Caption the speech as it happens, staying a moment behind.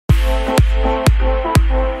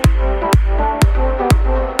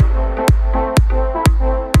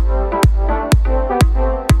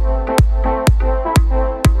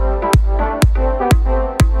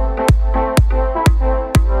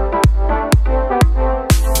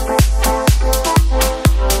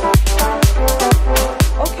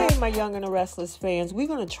Restless fans, we're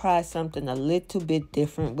going to try something a little bit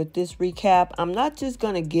different with this recap. I'm not just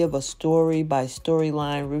going to give a story by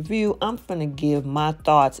storyline review. I'm going to give my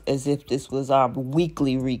thoughts as if this was our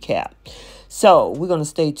weekly recap. So we're going to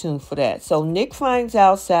stay tuned for that. So Nick finds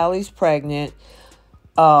out Sally's pregnant.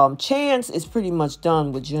 Chance is pretty much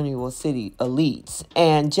done with Junior City Elites.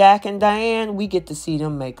 And Jack and Diane, we get to see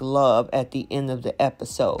them make love at the end of the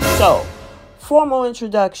episode. So, formal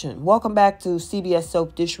introduction. Welcome back to CBS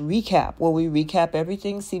Soap Dish Recap, where we recap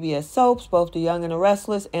everything CBS soaps, both the Young and the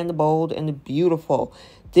Restless and the Bold and the Beautiful.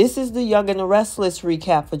 This is the Young and the Restless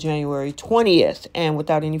recap for January 20th. And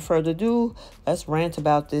without any further ado, let's rant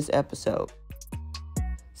about this episode.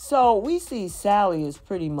 So we see Sally is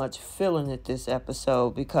pretty much feeling it this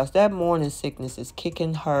episode because that morning sickness is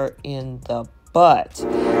kicking her in the butt.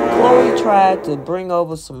 Chloe tried to bring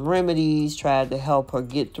over some remedies, tried to help her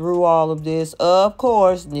get through all of this. Of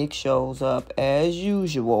course, Nick shows up as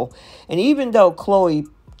usual. And even though Chloe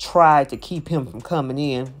tried to keep him from coming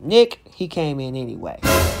in, Nick, he came in anyway.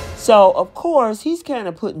 So, of course, he's kind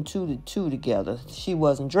of putting two to two together. She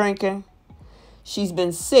wasn't drinking. She's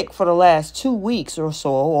been sick for the last 2 weeks or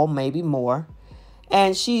so, or maybe more.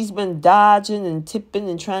 And she's been dodging and tipping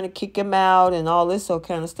and trying to kick him out and all this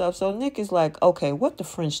kind of stuff. So Nick is like, okay, what the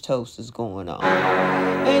French toast is going on?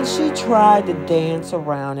 And she tried to dance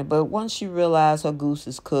around it. But once she realized her goose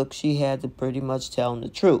is cooked, she had to pretty much tell him the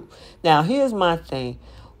truth. Now, here's my thing.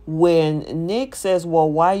 When Nick says, well,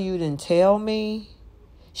 why you didn't tell me?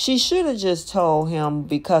 She should have just told him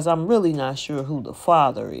because I'm really not sure who the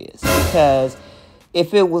father is. Because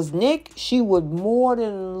if it was Nick, she would have more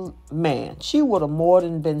than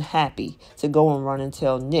been happy to go and run and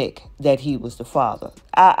tell Nick that he was the father.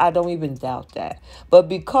 I don't even doubt that. But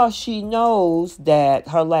because she knows that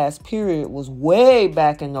her last period was way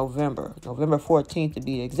back in November 14th to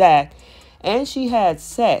be exact, and she had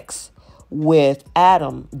sex with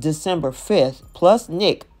Adam December 5th plus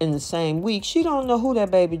Nick in the same week, she don't know who that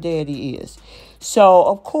baby daddy is. So,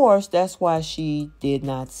 of course, that's why she did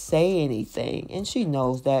not say anything. And she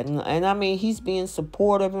knows that. And I mean, he's being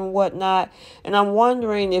supportive and whatnot. And I'm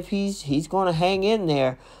wondering if he's going to hang in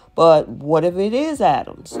there. But what if it is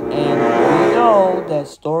Adams? And we know that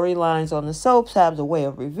storylines on the soaps have the way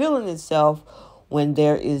of revealing itself when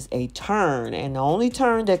there is a turn. And the only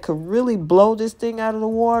turn that could really blow this thing out of the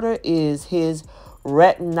water is his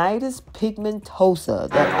retinitis pigmentosa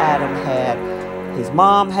that Adam had. His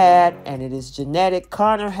mom had, and it is genetic.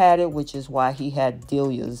 Connor had it, which is why he had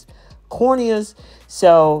Delia's corneas.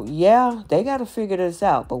 So, yeah, they got to figure this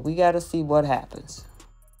out, but we got to see what happens.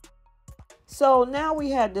 So now we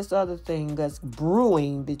had this other thing that's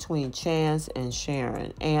brewing between Chance and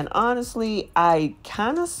Sharon. And honestly, I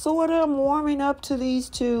kind of sort of am warming up to these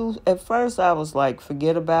two. At first, I was like,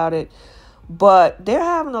 forget about it. But they're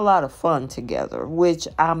having a lot of fun together, which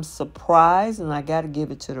I'm surprised, and I got to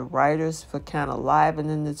give it to the writers for kind of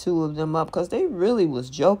livening the two of them up because they really was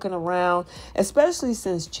joking around, especially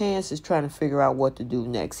since Chance is trying to figure out what to do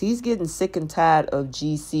next. He's getting sick and tired of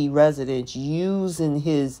GC residents using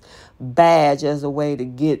his badge as a way to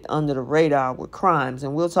get under the radar with crimes,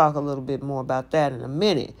 and we'll talk a little bit more about that in a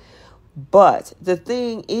minute. But the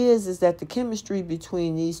thing is that the chemistry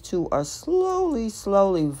between these two are slowly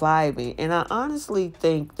vibing. And I honestly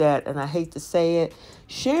think that, and I hate to say it,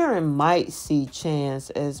 Sharon might see Chance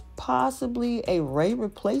as possibly a Ray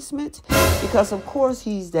replacement. Because, of course,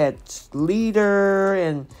 he's that leader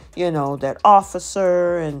and, that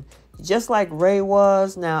officer. And just like Ray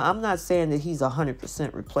was. Now, I'm not saying that he's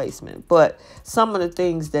 100% replacement. But some of the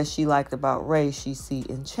things that she liked about Ray, she see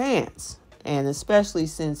in Chance. And especially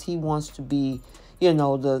since he wants to be,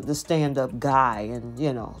 the stand-up guy and,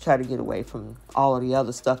 try to get away from all of the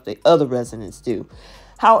other stuff that other residents do.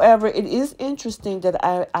 However, it is interesting that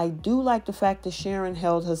I do like the fact that Sharon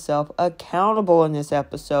held herself accountable in this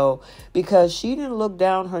episode because she didn't look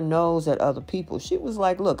down her nose at other people. She was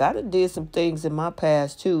like, look, I done did some things in my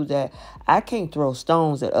past too that I can't throw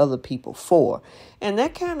stones at other people for. And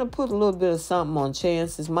that kind of put a little bit of something on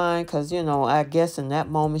Chance's mind because, I guess in that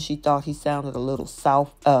moment she thought he sounded a little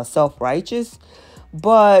self-righteous.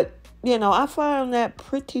 But I find that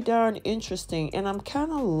pretty darn interesting, and I'm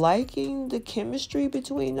kind of liking the chemistry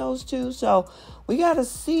between those two. So we got to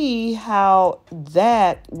see how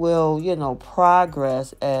that will,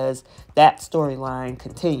 progress as that storyline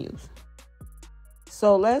continues.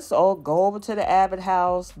 So let's all go over to the Abbott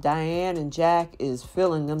house. Diane and Jack is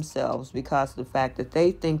feeling themselves because of the fact that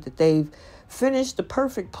they think that they've finished the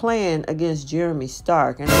perfect plan against Jeremy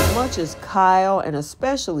Stark. And as much as Kyle and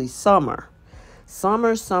especially Summer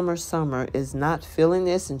Summer is not feeling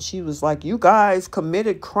this. And she was like, you guys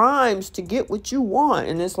committed crimes to get what you want.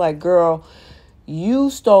 And it's like, girl, you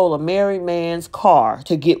stole a married man's car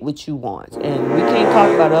to get what you want. And we can't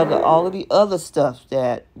talk about all of the other stuff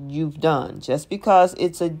that you've done. Just because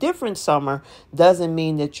it's a different Summer doesn't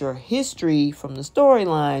mean that your history from the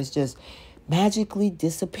storylines just magically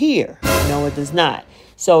disappear. No, it does not.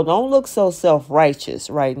 So don't look so self-righteous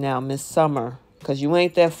right now, Miss Summer, because you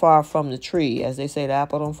ain't that far from the tree. As they say, the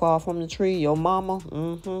apple don't fall from the tree. Your mama?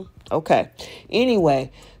 Okay.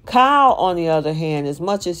 Anyway, Kyle, on the other hand, as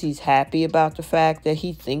much as he's happy about the fact that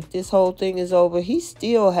he thinks this whole thing is over, he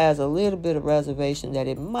still has a little bit of reservation that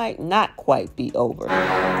it might not quite be over.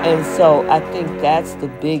 And so I think that's the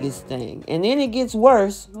biggest thing. And then it gets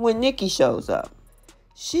worse when Nikki shows up.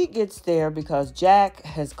 She gets there because Jack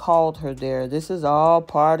has called her there. This is all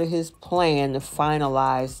part of his plan to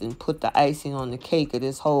finalize and put the icing on the cake of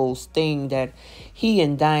this whole sting that he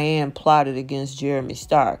and Diane plotted against Jeremy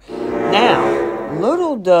Stark. Now,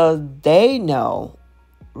 little does they know,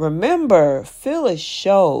 remember, Phyllis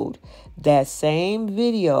showed that same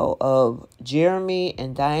video of Jeremy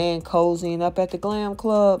and Diane cozying up at the glam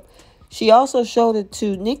club. She also showed it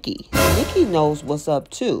to Nikki. Nikki knows what's up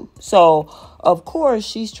too. So, of course,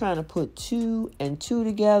 she's trying to put 2 and 2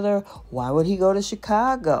 together. Why would he go to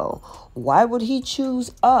Chicago? Why would he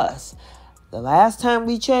choose us? The last time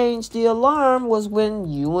we changed the alarm was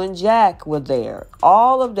when you and Jack were there.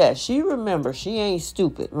 All of that. She remembers. She ain't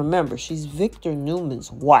stupid. Remember, she's Victor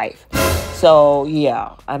Newman's wife. So,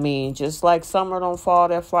 yeah. I mean, just like Summer don't fall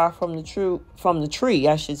that far from the tree,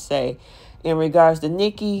 I should say. In regards to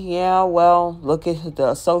Nikki, yeah, well, look at the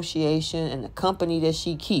association and the company that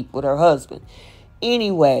she keep with her husband.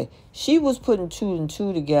 Anyway, she was putting 2 and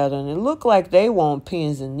 2 together, and it looked like they want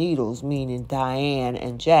pins and needles, meaning Diane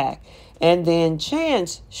and Jack. And then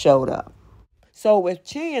Chance showed up. So with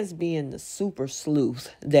Chance being the super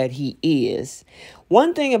sleuth that he is,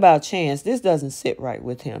 one thing about Chance, this doesn't sit right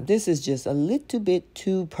with him. This is just a little bit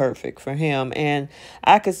too perfect for him, and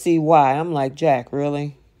I could see why. I'm like, Jack,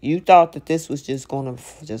 really? You thought that this was just going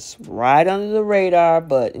to just ride under the radar,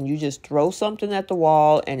 and you just throw something at the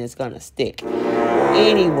wall and it's going to stick.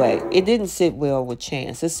 Anyway, it didn't sit well with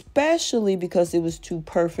Chance, especially because it was too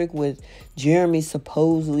perfect with Jeremy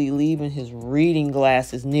supposedly leaving his reading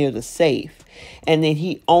glasses near the safe. And then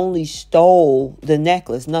he only stole the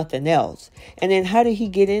necklace, nothing else. And then how did he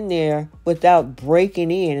get in there without breaking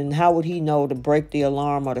in? And how would he know to break the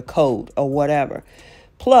alarm or the code or whatever?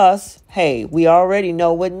 Plus, hey, we already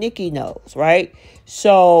know what Nikki knows, right?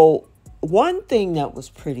 So one thing that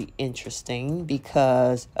was pretty interesting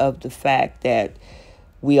because of the fact that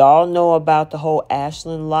we all know about the whole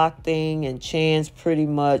Ashland Locke thing, and Chance pretty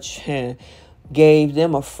much gave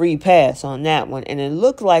them a free pass on that one. And it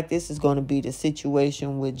looked like this is going to be the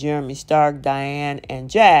situation with Jeremy Stark, Diane,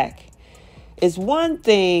 and Jack. It's one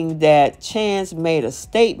thing that Chance made a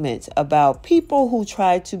statement about people who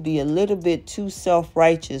try to be a little bit too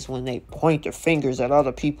self-righteous when they point their fingers at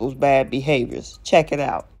other people's bad behaviors. Check it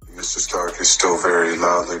out. Mr. Stark is still very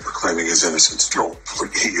loudly proclaiming his innocence. No,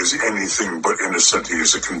 he is anything but innocent. He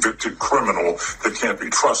is a convicted criminal that can't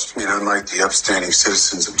be trusted. Unlike the upstanding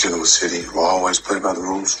citizens of Genoa City who always play by the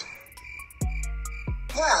rules.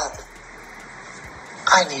 Well,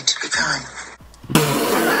 I need to be kind.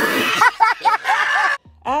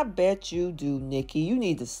 I bet you do, Nikki. You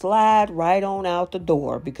need to slide right on out the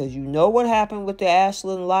door because you know what happened with the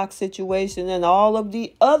Ashland Locke situation and all of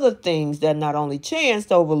the other things that not only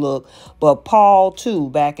Chance overlooked, but Paul too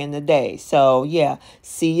back in the day. So yeah,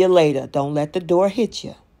 see you later. Don't let the door hit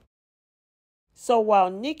you. So while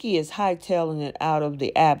Nikki is hightailing it out of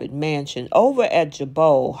the Abbott mansion, over at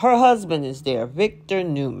Jabot, her husband is there, Victor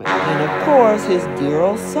Newman. And of course, his dear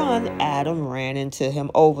old son, Adam, ran into him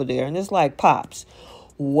over there. And it's like, Pops,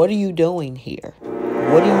 what are you doing here?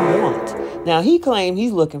 What do you want? Now, he claimed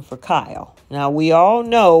he's looking for Kyle. Now, we all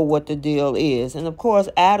know what the deal is. And, of course,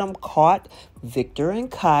 Adam caught Victor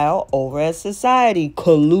and Kyle over at Society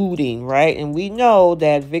colluding, right? And we know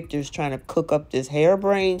that Victor's trying to cook up this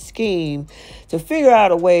harebrained scheme to figure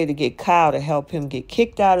out a way to get Kyle to help him get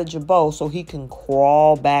kicked out of Jabot so he can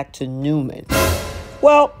crawl back to Newman.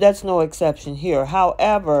 Well, that's no exception here.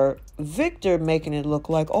 However, Victor making it look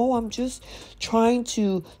like, oh, I'm just trying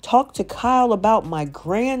to talk to Kyle about my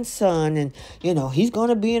grandson and, he's going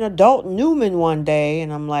to be an adult Newman one day.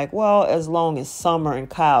 And I'm like, well, as long as Summer and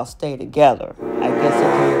Kyle stay together, I guess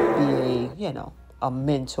it could be a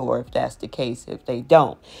mentor if that's the case, if they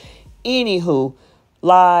don't. Anywho,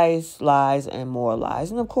 lies, and more lies.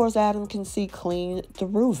 And of course, Adam can see clean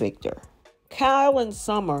through Victor. Kyle and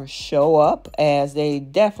Summer show up, as they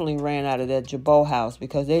definitely ran out of that Jabot house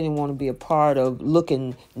because they didn't want to be a part of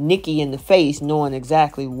looking Nikki in the face, knowing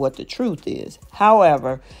exactly what the truth is.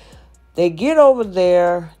 However, they get over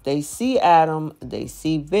there, they see Adam, they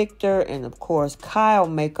see Victor, and of course Kyle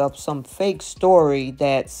make up some fake story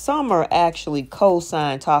that Summer actually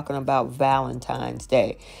co-signed, talking about Valentine's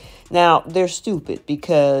Day. Now, they're stupid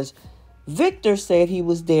because Victor said he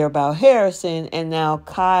was there about Harrison, and now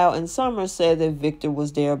Kyle and Summer said that Victor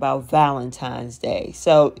was there about Valentine's Day.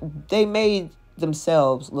 So they made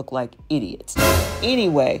themselves look like idiots.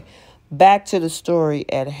 Anyway, back to the story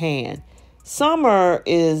at hand. Summer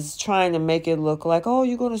is trying to make it look like, oh,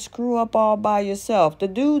 you're going to screw up all by yourself. The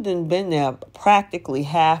dude done been there practically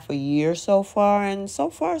half a year so far, and so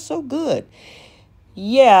far so good.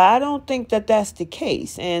 Yeah, I don't think that that's the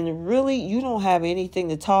case. And really, you don't have anything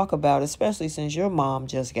to talk about, especially since your mom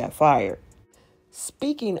just got fired.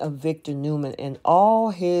 Speaking of Victor Newman and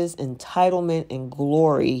all his entitlement and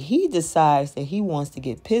glory, he decides that he wants to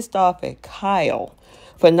get pissed off at Kyle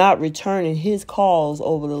for not returning his calls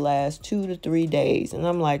over the last 2 to 3 days. And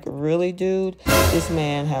I'm like, really, dude? This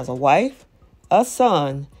man has a wife, a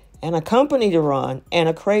son, and a company to run, and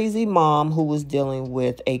a crazy mom who was dealing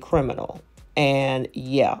with a criminal. And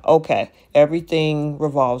yeah, okay, everything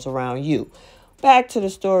revolves around you. Back to the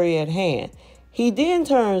story at hand. He then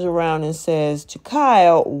turns around and says to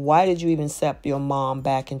Kyle, why did you even accept your mom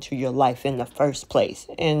back into your life in the first place?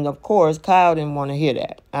 And of course, Kyle didn't want to hear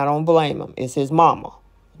that. I don't blame him. It's his mama,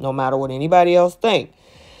 no matter what anybody else think.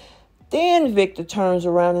 Then Victor turns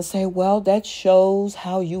around and say, well, that shows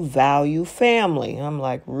how you value family. And I'm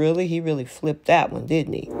like, really? He really flipped that one,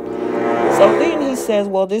 didn't he? So then he says,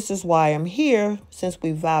 well, this is why I'm here. Since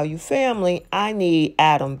we value family, I need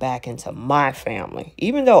Adam back into my family.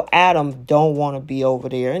 Even though Adam don't want to be over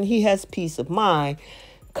there and he has peace of mind,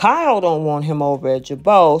 Kyle don't want him over at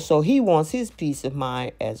Jabot, so he wants his peace of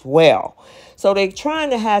mind as well. So they're trying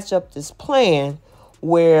to hatch up this plan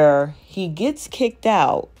where he gets kicked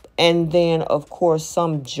out, and then, of course,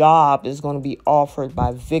 some job is going to be offered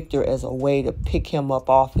by Victor as a way to pick him up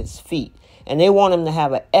off his feet. And they want him to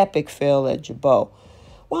have an epic fail at Jabot.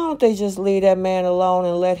 Why don't they just leave that man alone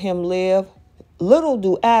and let him live? Little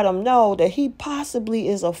do Adam know that he possibly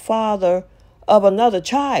is a father of another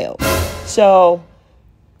child. So,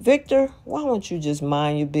 Victor, why don't you just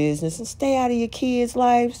mind your business and stay out of your kids'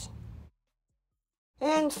 lives?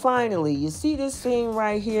 And finally, you see this scene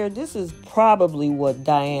right here? This is probably what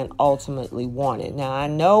Diane ultimately wanted. Now, I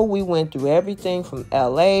know we went through everything from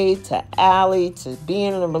LA to Allie to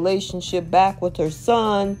being in a relationship back with her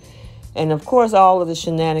son. And, of course, all of the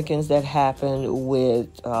shenanigans that happened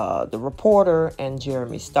with the reporter and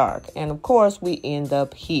Jeremy Stark. And, of course, we end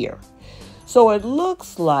up here. So it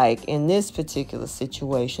looks like in this particular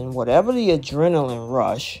situation, whatever the adrenaline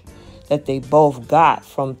rush that they both got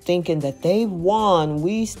from thinking that they won,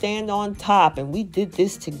 we stand on top and we did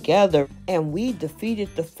this together and we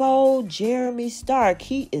defeated the foe, Jeremy Stark,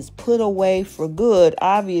 he is put away for good.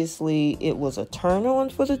 Obviously, it was a turn on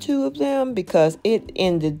for the two of them because it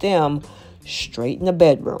ended them straight in the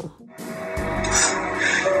bedroom.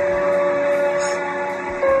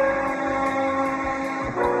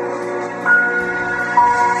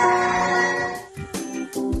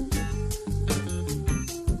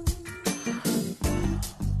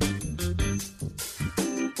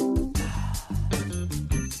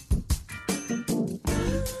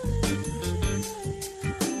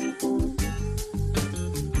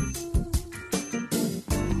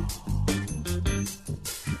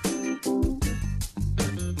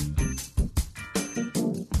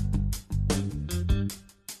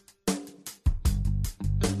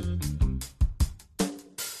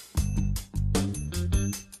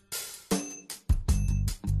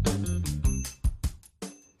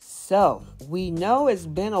 So, we know it's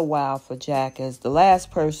been a while for Jack, as the last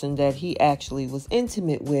person that he actually was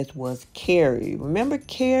intimate with was Carrie. Remember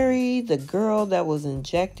Carrie, the girl that was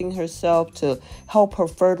injecting herself to help her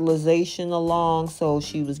fertilization along, so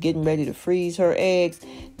she was getting ready to freeze her eggs?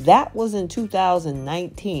 That was in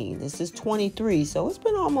 2019. This is 23, so it's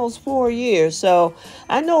been almost 4 years. So,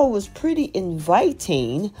 I know it was pretty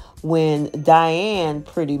inviting when Diane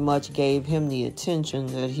pretty much gave him the attention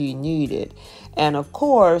that he needed. And of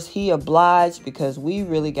course, he obliged because we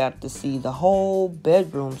really got to see the whole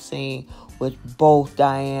bedroom scene with both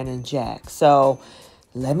Diane and Jack. So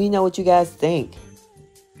let me know what you guys think.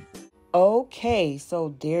 Okay,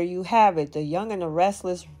 so there you have it. The Young and the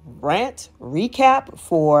Restless rant recap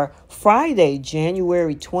for Friday,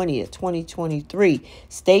 January 20th, 2023.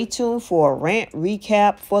 Stay tuned for a rant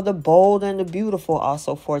recap for The Bold and the Beautiful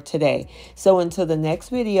also for today. So until the next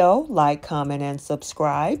video, like, comment, and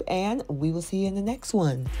subscribe, and we will see you in the next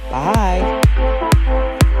one.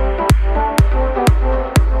 Bye.